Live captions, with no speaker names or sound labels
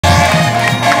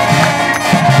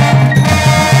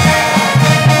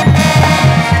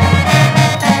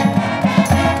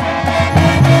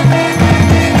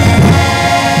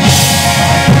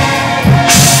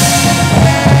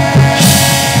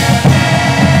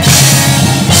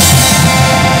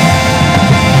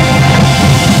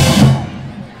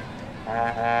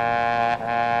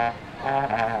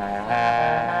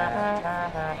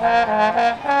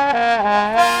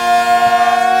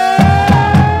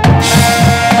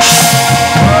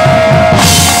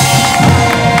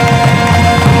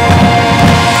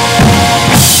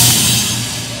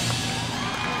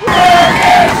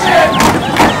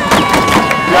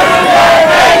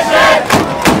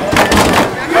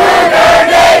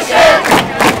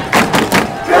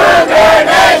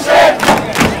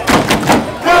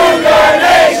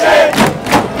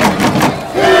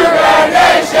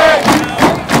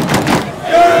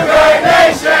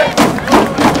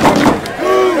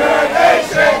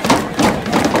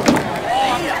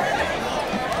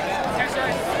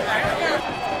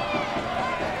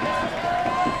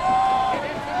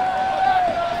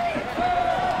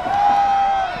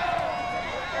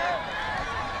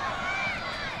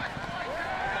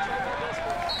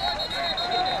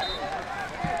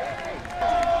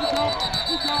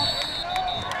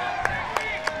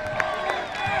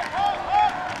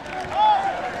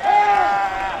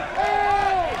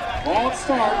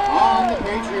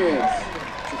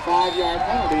5-yard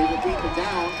penalty to beat the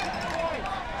down.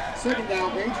 Second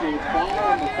down Patriots, ball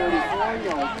on the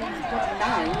 34-yard,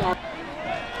 59-yard.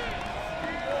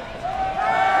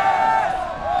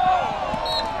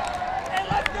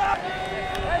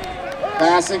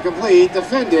 Pass incomplete,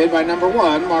 defended by number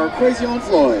 1, Marquazion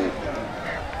Floyd.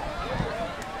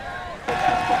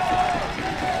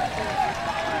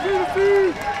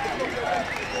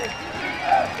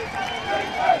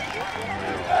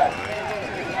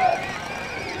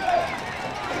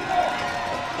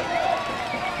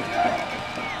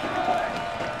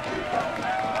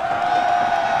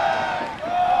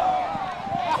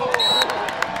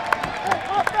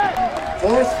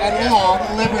 Fourth and long,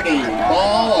 Liberty.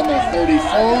 Ball on the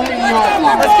 34-yard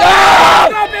line. Let's go!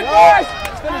 Go, big boys!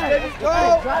 Go!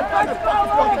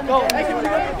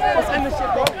 Let's end this shit,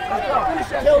 bro. Let's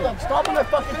go. Kill them. Stop on their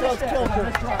fucking toes. Kill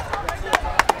them.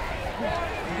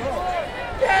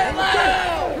 Get low!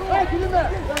 Hey, get in there.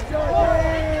 Let's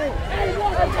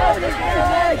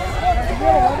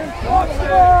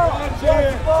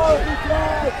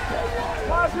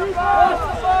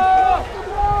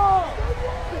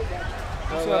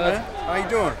What's up, man? How you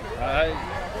doing?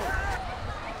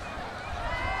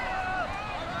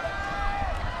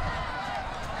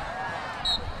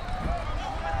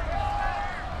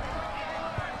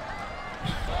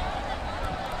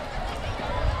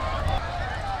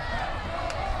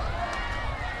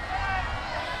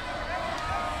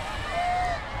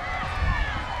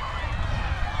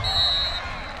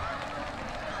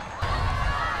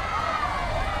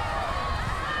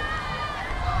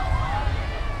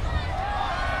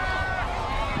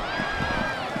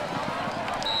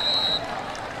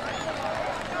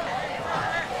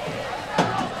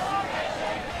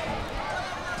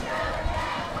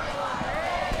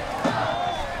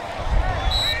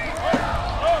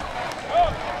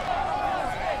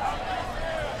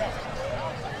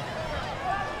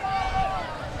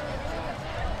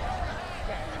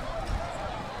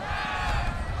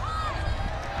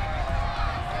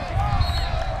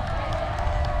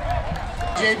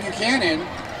 Buchanan.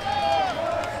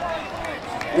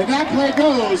 And that play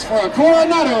goes for a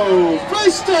Coronado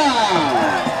first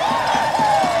down.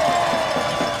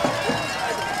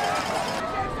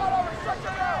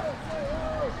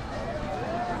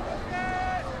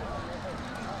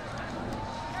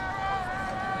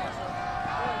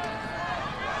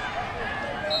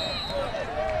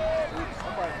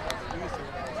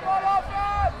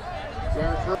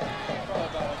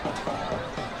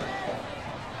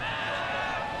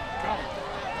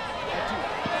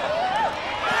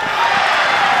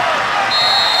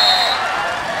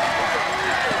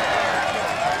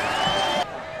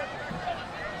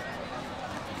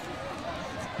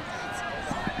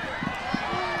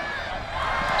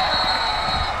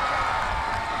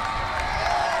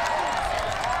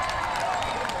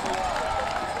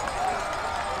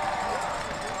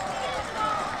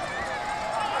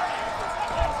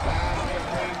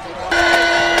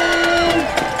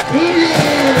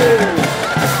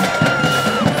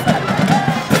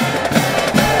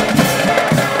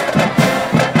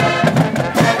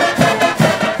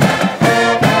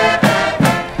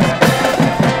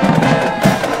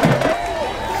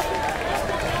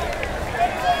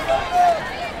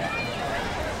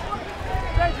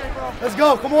 Let's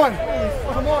go, come on.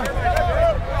 Come on.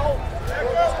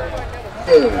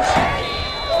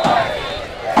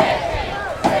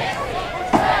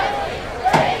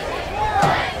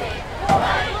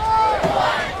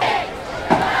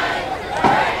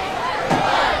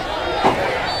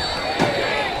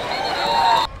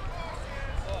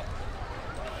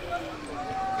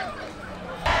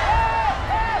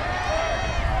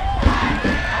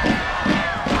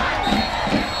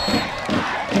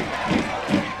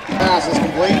 Pass is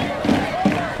complete.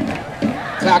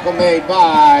 Tackle made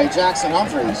by Jackson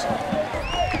Humphreys.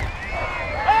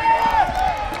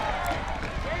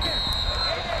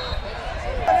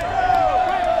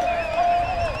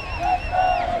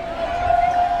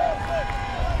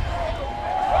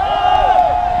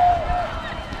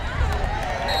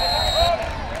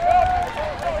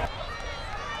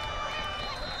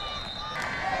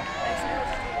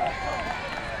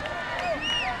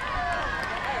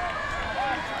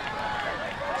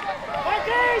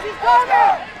 He's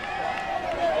coming!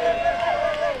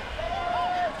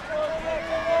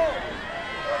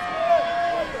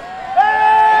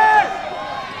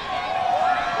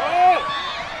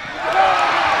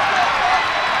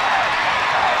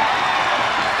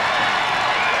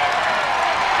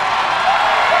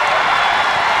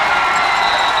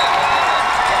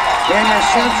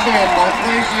 Interception by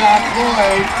Marquazion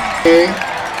Floyd.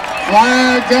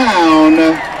 Flag down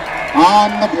on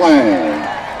the play.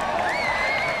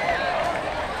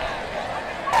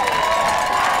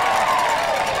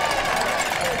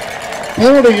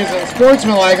 penalty is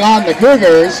unsportsmanlike on the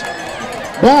Cougars,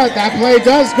 but that play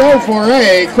does go for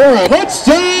a Coronado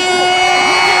touchdown!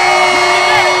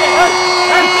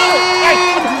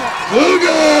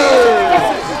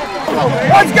 Cougars!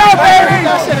 Let's go, baby!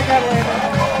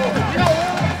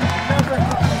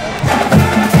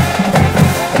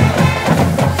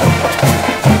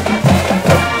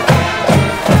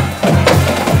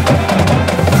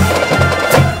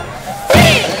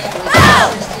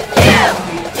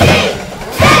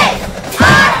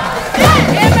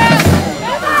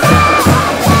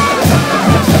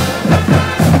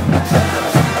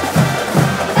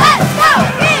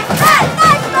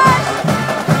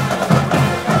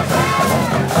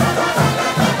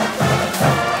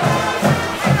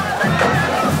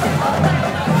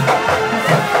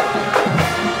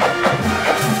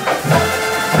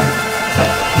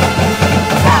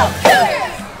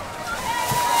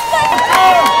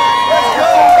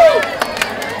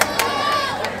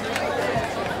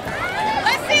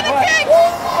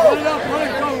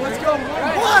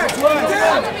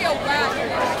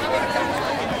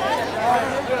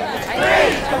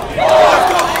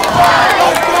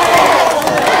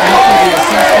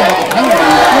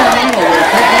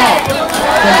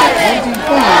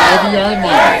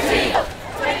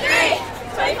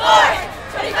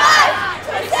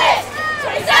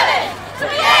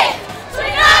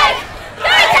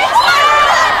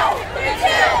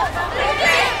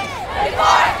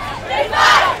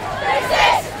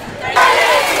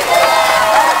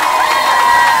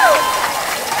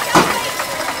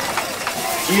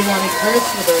 Chris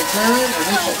with the return,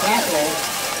 initial tackle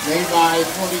made by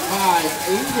 25,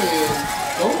 Aiden.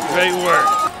 Great work.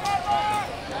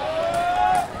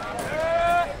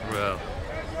 Bro.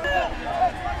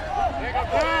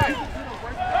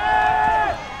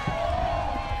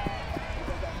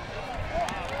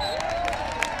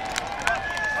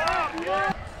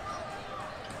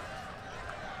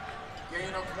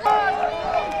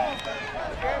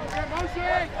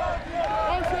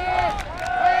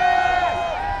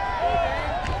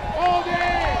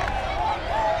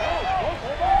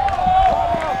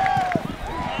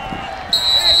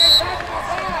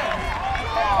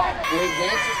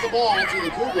 Advances the ball to the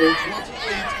Cougars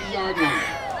 28-yard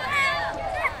line.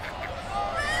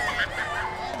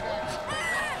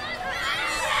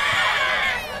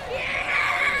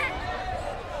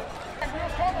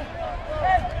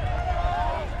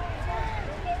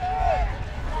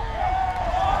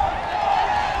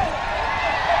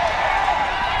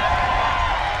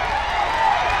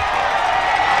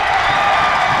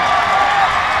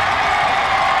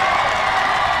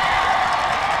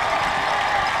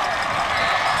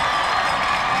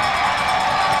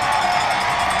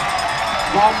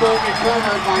 Fumble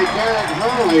recovered by Derek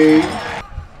Hurley.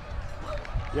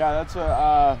 Yeah, that's a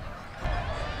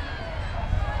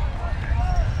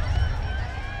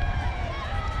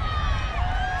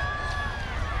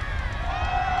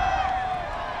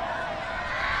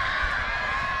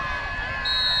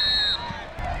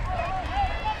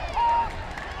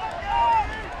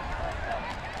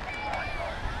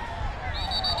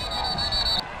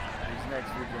he's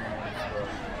next weekend.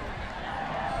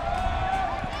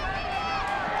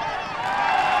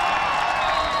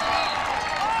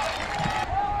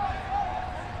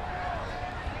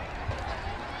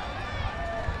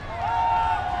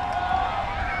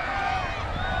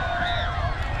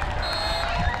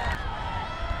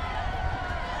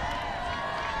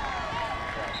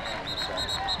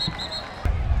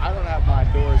 I don't have my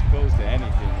doors closed to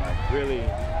anything. Like really,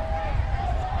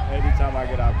 anytime I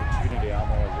get opportunity,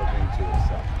 I'm always looking into it.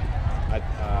 So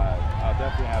I'll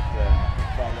definitely have to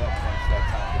follow up once that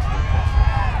time gets closer.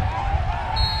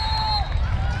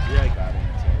 Yeah, I got it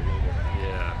until later.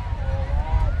 Yeah.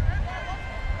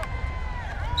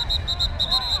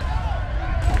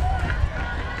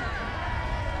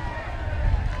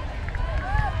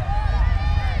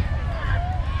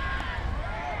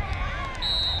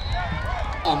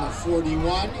 On the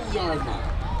 41-yard line.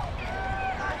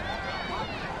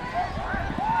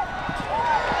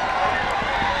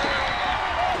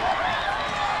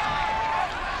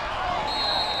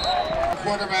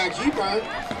 Quarterback keeper. I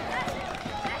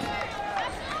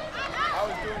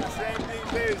was doing the same thing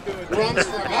they was doing. Runs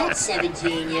for about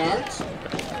 17 yards.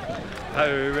 I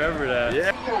remember that.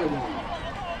 Yeah.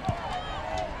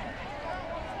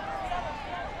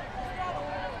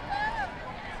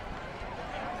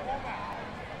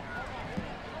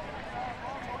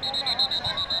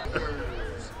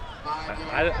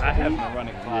 I have been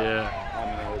running clock on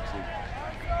the other team.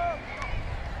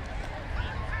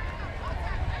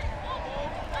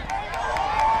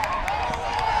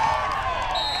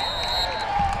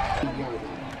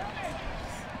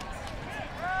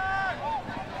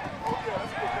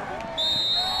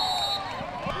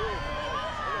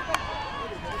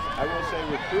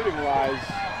 recruiting-wise,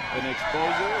 an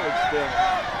exposure, it's still.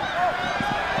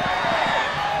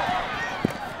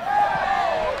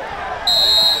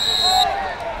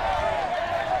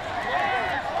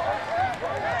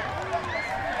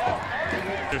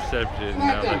 Interception,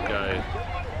 now that guy.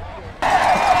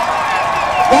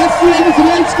 That's the end of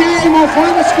tonight's game. Our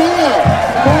final score,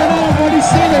 Coronado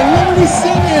 47, Liberty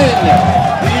 7.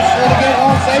 Be sure to get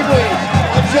home safely.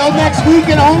 Until next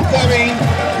week in homecoming,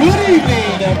 good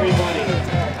evening, everybody.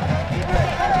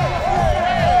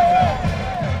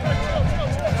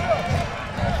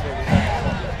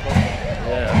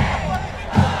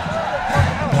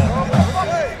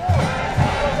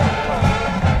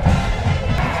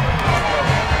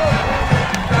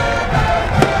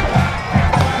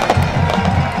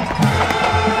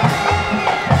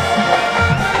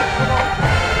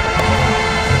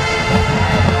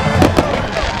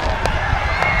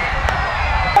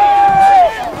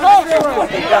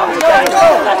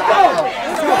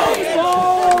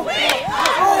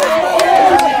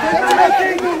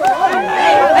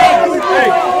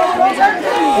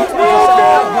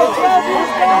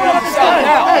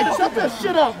 Shut that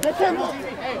shit up. They can't move.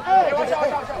 Hey, watch out.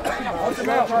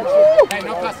 Hey,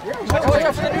 no pass.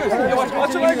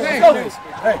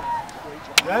 Hey,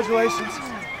 congratulations.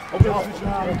 Hope you all good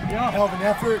job. Hell of an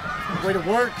effort. Way to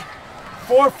work.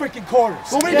 4 freaking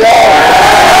quarters. What we do?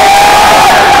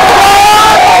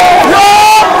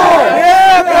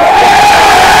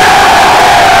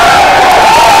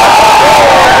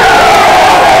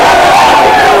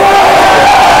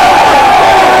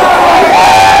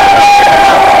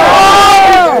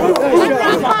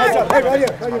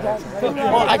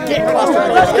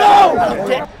 Let's go!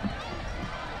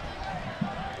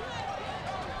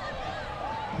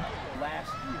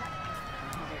 Last year,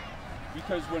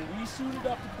 because when we suited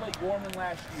up to play Gorman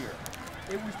last year,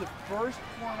 it was the first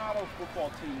Coronado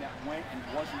football team that went and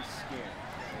wasn't scared.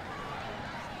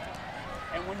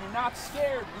 And when you're not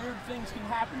scared, weird things can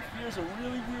happen. Fear's a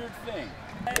really weird thing.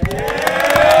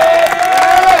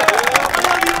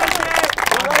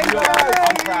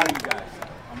 I'm proud of you guys.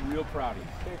 I'm real proud of you.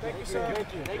 Thank you, sir.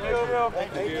 Thank you. Thank you.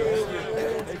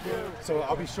 Thank you. So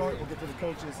I'll be short. We'll get to the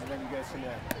coaches, and then you guys can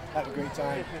have a great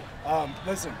time.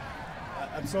 Listen,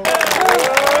 I'm so.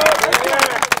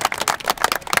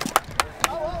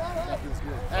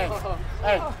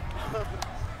 Hey,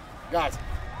 guys.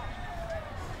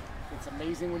 It's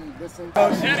amazing when you listen.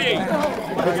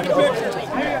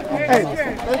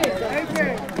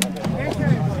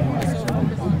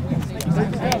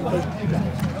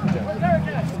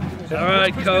 All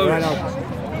right, coach. Right now.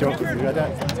 Don't you got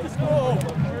that?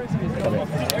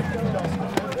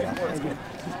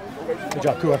 Good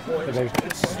job, Kua. Good baby.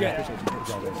 Good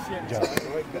job.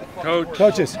 Coach.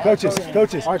 Coaches. All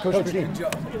right, coach. Good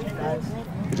job.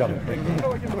 Good job.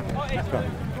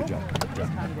 Good job.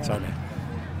 Sorry, man.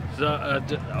 So,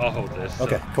 I'll hold this. So,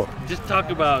 Okay, cool. Just talk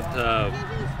about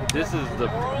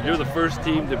you're the first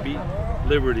team to beat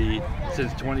Liberty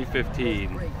since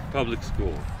 2015 public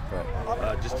school.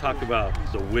 Right. Just talk about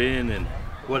the win and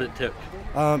what it took.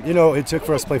 It took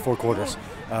for us to play 4 quarters.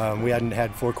 We hadn't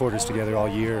had 4 quarters together all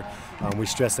year. We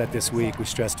stressed that this week. We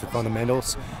stressed the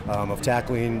fundamentals of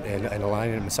tackling and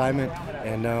aligning and assignment.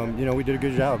 And, we did a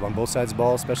good job on both sides of the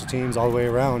ball, special teams, all the way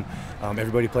around.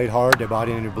 Everybody played hard, they bought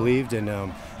in and believed, and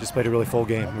just played a really full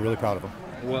game. We're really proud of them.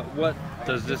 What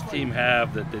does this team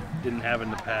have that they didn't have in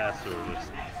the past? Or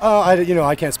just...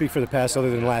 I can't speak for the past other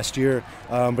than last year,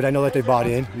 but I know that they bought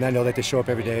in, and I know that they show up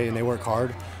every day and they work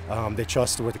hard. They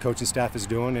trust what the coaching staff is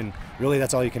doing, and really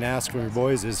that's all you can ask from your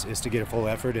boys is to get a full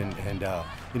effort and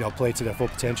play to their full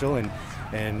potential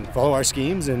and follow our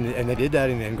schemes, and they did that,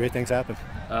 and great things happened.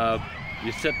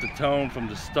 You set the tone from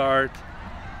the start,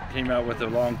 came out with a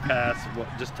long pass.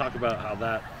 Just talk about how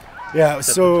that. Yeah,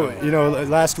 so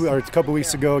last week or a couple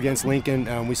weeks ago against Lincoln,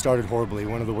 we started horribly.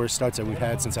 One of the worst starts that we've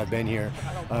had since I've been here.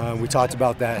 We talked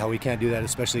about that, how we can't do that,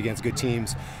 especially against good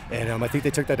teams. And I think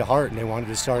they took that to heart, and they wanted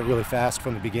to start really fast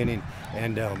from the beginning,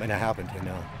 and it happened, and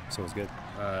so it was good.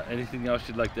 Anything else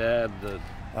you'd like to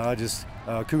add? Just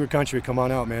Cougar Country, come on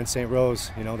out, man. St.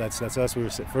 Rose, that's us. We were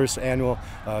first annual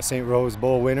St. Rose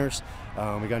Bowl winners.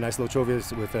 We got a nice little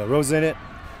trophy with roses in it.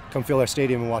 Come fill our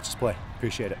stadium and watch us play.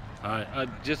 Appreciate it. All right,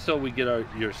 just so we get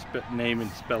your name and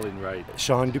spelling right.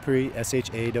 Sean Dupree,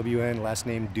 S-H-A-W-N, last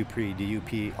name Dupree,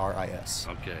 D-U-P-R-I-S.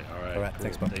 Okay, all right. All right,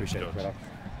 thanks, bud. Thanks, Appreciate Coach.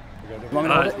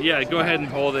 it. Yeah, go ahead and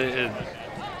hold it. And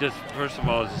just first of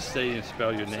all, just say and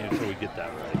spell your name so we get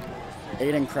that right.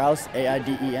 Aiden Kraus,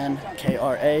 A-I-D-E-N-K-R-A-U-S-E.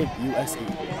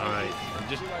 All right, and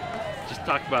just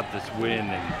talk about this win,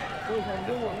 and you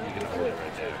can hold it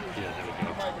right there. Yeah, there we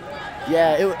go.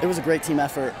 Yeah, it was a great team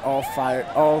effort.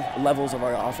 All levels of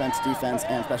our offense, defense,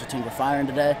 and special teams were firing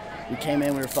today. We came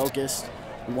in, we were focused,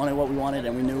 we wanted what we wanted,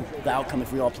 and we knew the outcome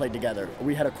if we all played together.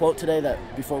 We had a quote today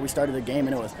that before we started the game,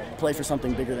 and it was, play for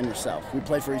something bigger than yourself. We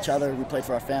played for each other, we played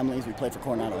for our families, we played for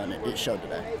Coronado, and it showed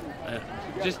today.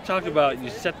 Just talk about, you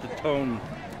set the tone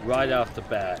right off the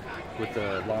bat with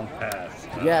the long pass.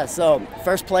 Yeah, so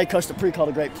first play, Coach Dupree called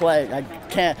a great play.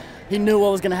 He knew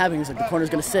what was going to happen. He was like, the corner's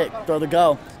going to sit, throw the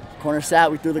go. Corner sat,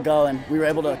 we threw the go, and we were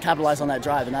able to capitalize on that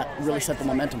drive, and that really set the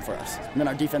momentum for us. And then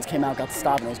our defense came out, got the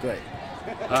stop, and it was great.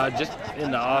 Just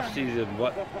in the off season,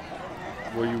 what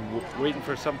were you waiting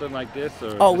for something like this?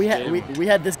 Or oh, we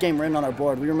had this game written on our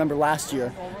board. We remember last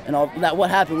year and all that.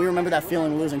 What happened? We remember that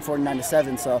feeling losing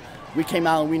 49-7. So we came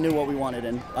out and we knew what we wanted,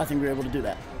 and I think we were able to do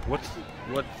that. What's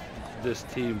this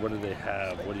team? What do they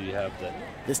have? What do you have that?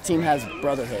 This team has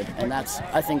brotherhood, and that's,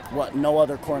 I think, what no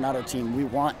other Coronado team. We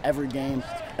want every game,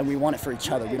 and we want it for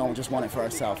each other. We don't just want it for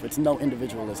ourselves. It's no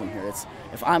individualism here. It's,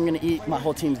 if I'm going to eat, my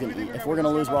whole team's going to eat. If we're going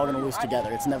to lose, we're all going to lose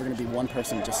together. It's never going to be one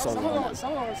person just solely on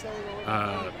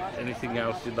that. Anything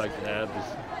else you'd like to add?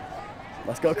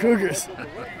 Let's go Cougars.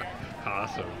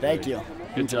 Awesome. Thank you.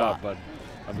 Good job, bud.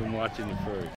 I've been watching you for